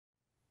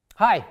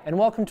Hi, and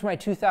welcome to my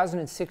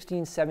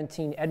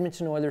 2016-17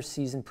 Edmonton Oilers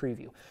season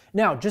preview.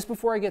 Now, just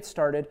before I get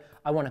started,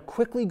 I want to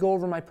quickly go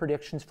over my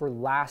predictions for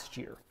last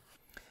year.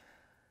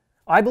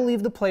 I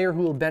believe the player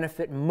who will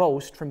benefit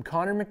most from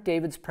Connor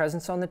McDavid's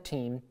presence on the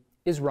team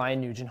is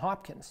Ryan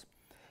Nugent-Hopkins.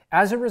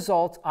 As a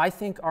result, I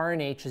think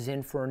RNH is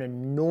in for an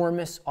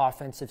enormous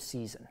offensive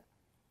season.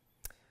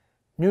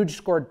 Nuge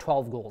scored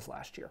 12 goals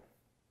last year.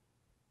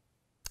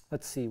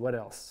 Let's see, what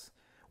else?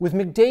 With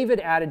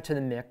McDavid added to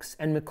the mix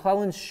and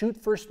McLellan's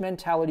shoot-first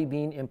mentality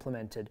being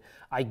implemented,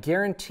 I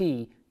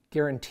guarantee,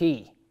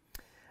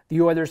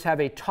 the Oilers have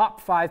a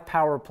top 5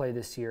 power play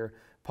this year,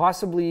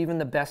 possibly even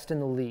the best in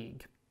the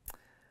league.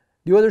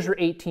 The Oilers are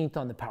 18th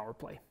on the power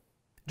play.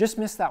 Just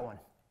missed that one.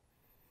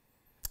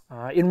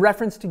 In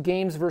reference to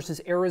games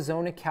versus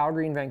Arizona,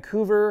 Calgary, and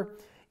Vancouver,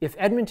 if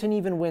Edmonton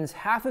even wins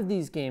half of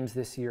these games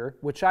this year,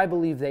 which I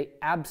believe they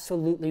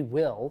absolutely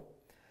will,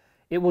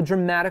 it will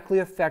dramatically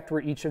affect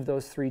where each of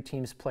those 3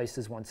 teams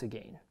places once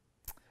again.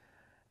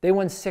 They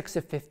won 6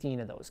 of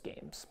 15 of those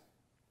games.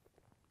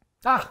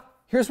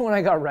 Here's one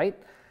I got right.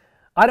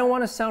 I don't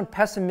want to sound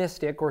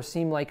pessimistic or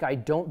seem like I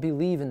don't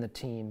believe in the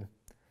team,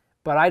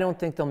 but I don't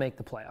think they'll make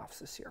the playoffs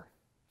this year.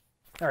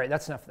 All right,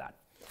 that's enough of that.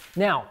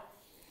 Now,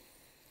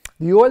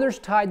 the Oilers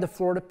tied the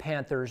Florida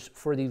Panthers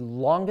for the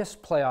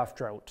longest playoff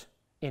drought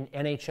in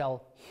NHL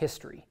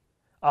history.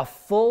 A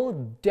full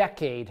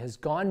decade has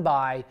gone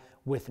by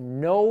with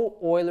no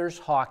Oilers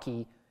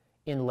hockey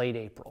in late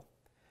April.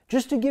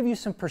 Just to give you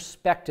some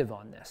perspective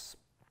on this,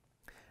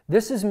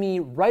 this is me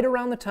right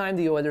around the time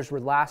the Oilers were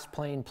last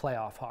playing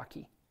playoff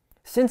hockey.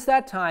 Since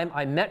that time,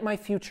 I met my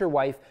future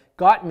wife,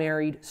 got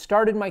married,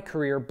 started my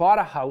career, bought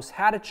a house,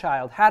 had a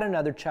child, had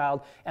another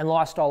child, and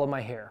lost all of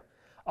my hair.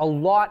 A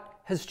lot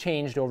has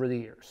changed over the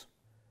years.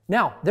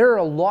 Now, there are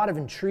a lot of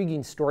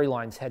intriguing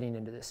storylines heading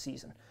into this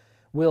season.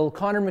 Will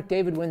Connor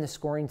McDavid win the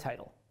scoring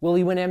title? Will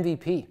he win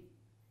MVP?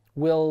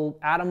 Will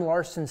Adam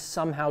Larson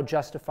somehow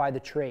justify the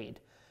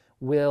trade?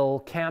 Will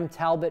Cam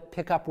Talbot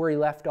pick up where he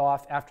left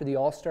off after the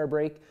All-Star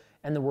break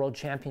and the World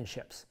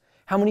Championships?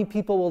 How many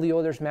people will the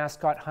Oilers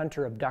mascot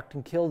Hunter abduct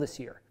and kill this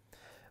year?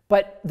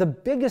 But the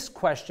biggest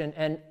question,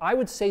 and I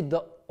would say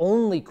the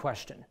only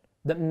question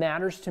that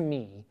matters to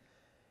me,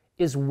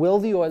 is will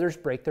the Oilers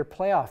break their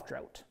playoff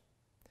drought?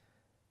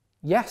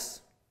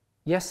 Yes.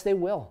 Yes, they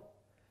will.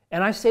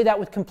 And I say that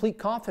with complete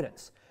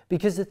confidence,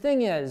 because the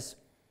thing is,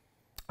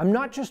 I'm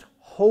not just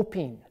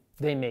hoping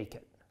they make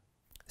it.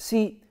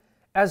 See,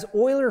 as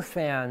Oiler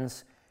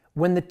fans,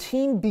 when the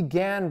team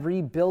began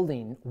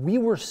rebuilding, we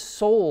were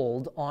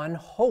sold on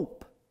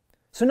hope.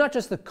 So not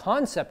just the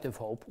concept of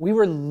hope, we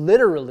were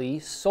literally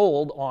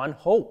sold on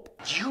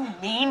hope. You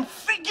mean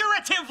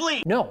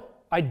figuratively? No,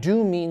 I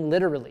do mean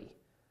literally.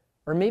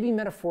 Or maybe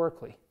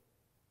metaphorically.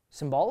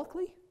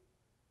 Symbolically?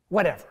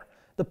 Whatever.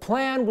 The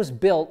plan was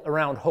built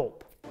around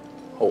hope.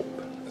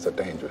 Hope is a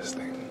dangerous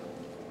thing.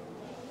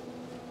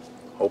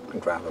 Hope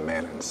can drive a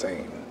man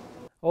insane.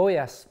 Oh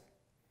yes.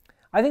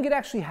 I think it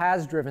actually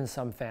has driven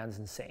some fans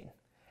insane.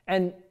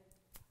 And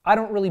I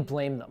don't really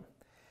blame them.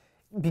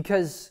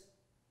 Because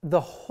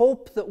the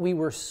hope that we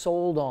were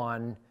sold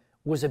on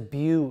was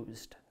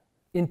abused.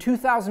 In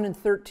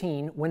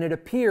 2013, when it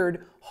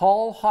appeared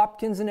Hall,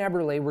 Hopkins, and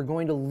Eberle were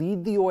going to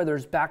lead the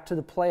Oilers back to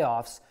the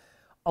playoffs,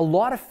 a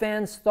lot of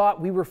fans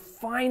thought we were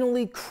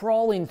finally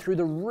crawling through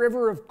the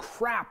river of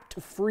crap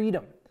to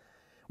freedom,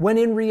 when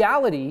in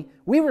reality,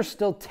 we were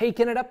still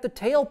taking it up the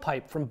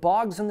tailpipe from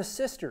Boggs and the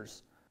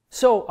sisters.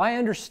 So I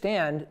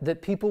understand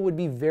that people would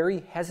be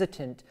very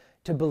hesitant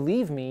to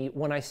believe me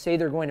when I say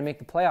they're going to make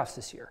the playoffs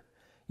this year.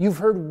 You've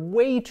heard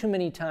way too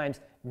many times,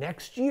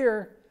 next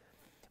year.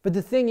 But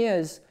the thing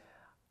is,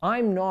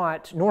 I'm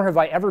not, nor have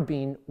I ever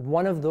been,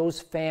 one of those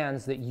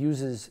fans that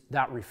uses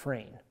that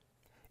refrain.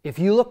 If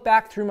you look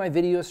back through my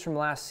videos from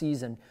last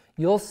season,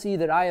 you'll see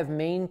that I have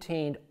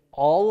maintained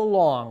all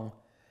along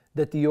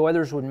that the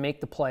Oilers would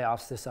make the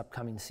playoffs this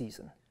upcoming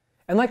season.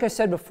 And like I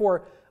said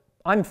before,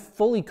 I'm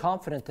fully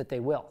confident that they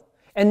will.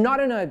 And not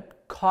in a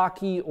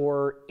cocky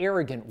or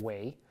arrogant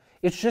way.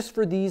 It's just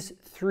for these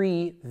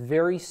 3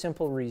 very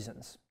simple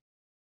reasons.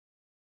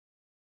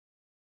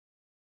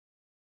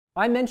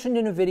 I mentioned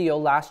in a video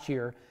last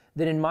year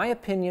that in my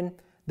opinion,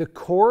 the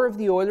core of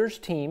the Oilers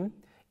team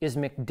is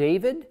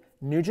McDavid,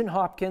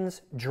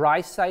 Nugent-Hopkins,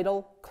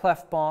 Draisaitl,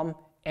 Klefbom,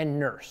 and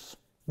Nurse.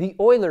 The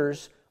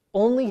Oilers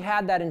only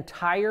had that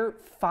entire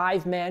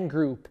 5-man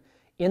group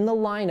in the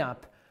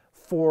lineup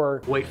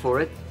for... Wait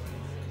for it.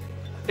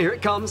 Here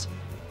it comes.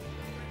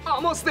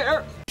 Almost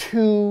there.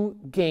 2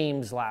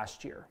 games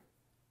last year.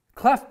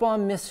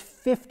 Klefbom missed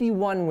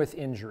 51 with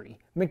injury.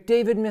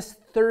 McDavid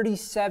missed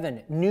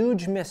 37.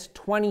 Nuge missed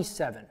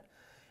 27.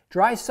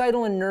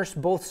 Draisaitl and Nurse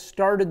both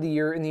started the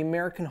year in the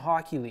American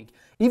Hockey League.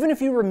 Even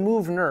if you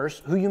remove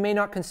Nurse, who you may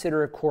not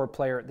consider a core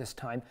player at this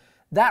time,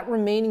 that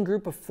remaining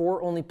group of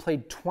 4 only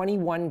played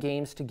 21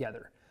 games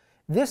together.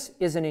 This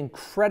is an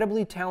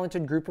incredibly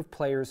talented group of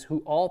players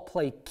who all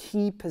play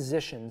key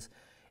positions,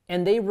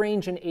 and they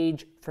range in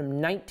age from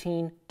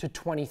 19 to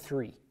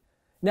 23.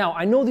 Now,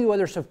 I know the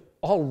Oilers have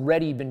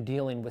already been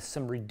dealing with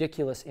some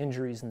ridiculous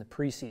injuries in the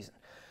preseason.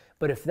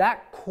 But if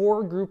that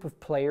core group of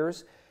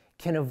players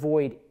can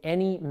avoid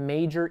any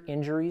major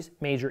injuries,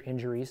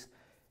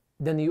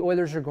 then the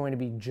Oilers are going to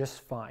be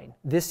just fine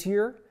this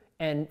year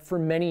and for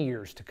many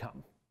years to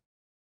come.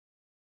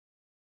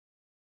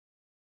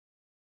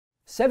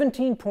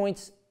 17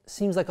 points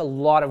seems like a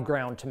lot of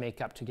ground to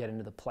make up to get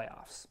into the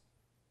playoffs.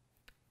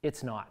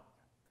 It's not.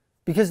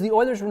 Because the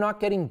Oilers were not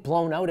getting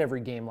blown out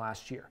every game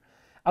last year.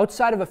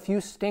 Outside of a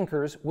few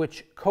stinkers,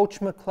 which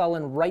Coach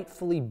McClellan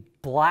rightfully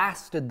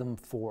blasted them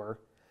for,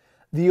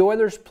 the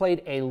Oilers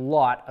played a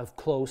lot of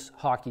close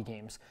hockey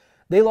games.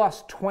 They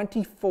lost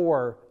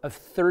 24 of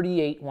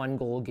 38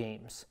 one-goal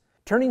games.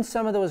 Turning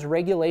some of those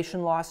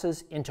regulation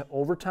losses into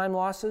overtime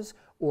losses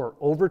or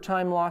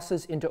overtime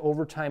losses into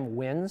overtime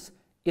wins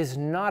is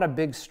not a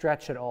big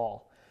stretch at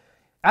all.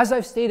 As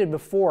I've stated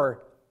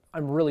before,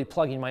 I'm really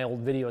plugging my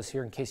old videos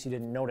here in case you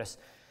didn't notice.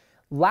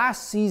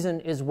 Last season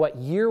is what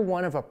year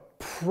one of a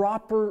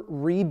proper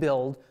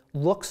rebuild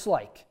looks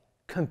like.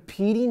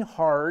 Competing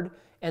hard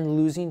and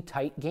losing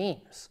tight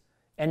games.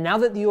 And now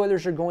that the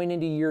Oilers are going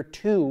into year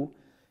two,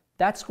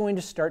 that's going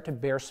to start to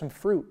bear some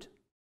fruit.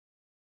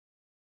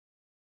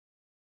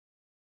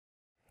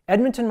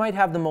 Edmonton might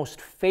have the most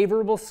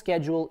favorable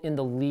schedule in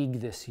the league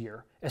this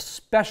year,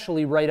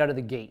 especially right out of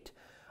the gate.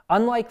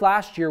 Unlike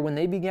last year when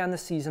they began the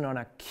season on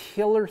a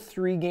killer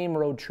 3-game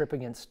road trip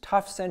against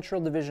tough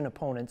Central Division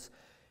opponents,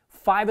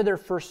 5 of their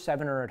first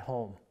 7 are at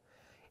home.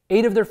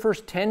 8 of their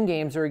first 10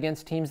 games are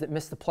against teams that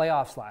missed the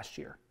playoffs last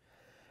year.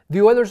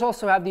 The Oilers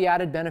also have the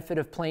added benefit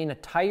of playing a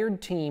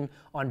tired team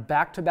on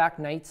back-to-back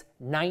nights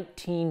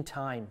 19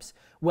 times,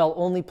 while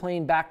only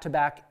playing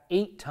back-to-back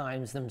 8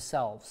 times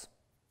themselves.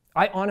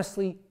 I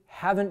honestly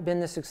haven't been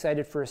this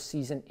excited for a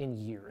season in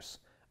years.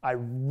 I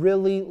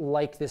really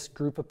like this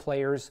group of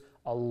players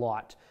a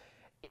lot.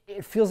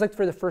 It feels like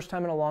for the first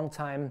time in a long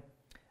time,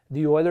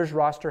 the Oilers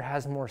roster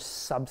has more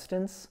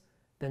substance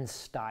than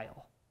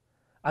style.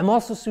 I'm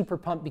also super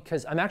pumped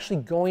because I'm actually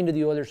going to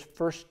the Oilers'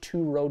 first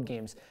 2 road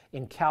games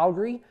in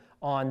Calgary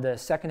on the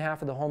second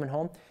half of the home and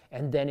home,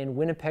 and then in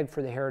Winnipeg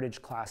for the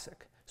Heritage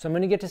Classic. So I'm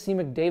going to get to see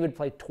McDavid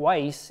play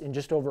twice in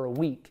just over a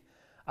week.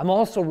 I'm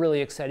also really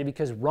excited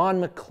because Ron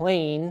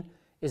McLean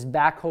is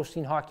back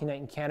hosting Hockey Night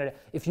in Canada.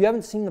 If you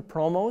haven't seen the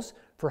promos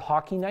for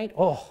Hockey Night,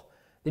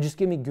 they just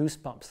give me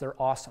goosebumps. They're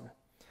awesome.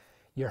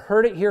 You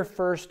heard it here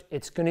first.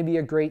 It's going to be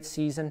a great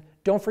season.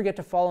 Don't forget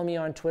to follow me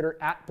on Twitter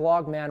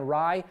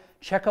 @BlogmanRye.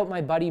 Check out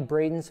my buddy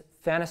Braden's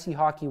fantasy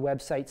hockey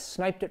website,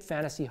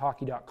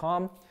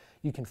 snipeditfantasyhockey.com.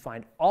 You can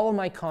find all of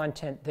my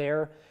content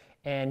there.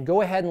 And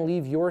go ahead and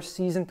leave your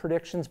season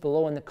predictions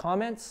below in the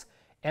comments.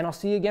 And I'll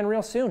see you again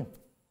real soon.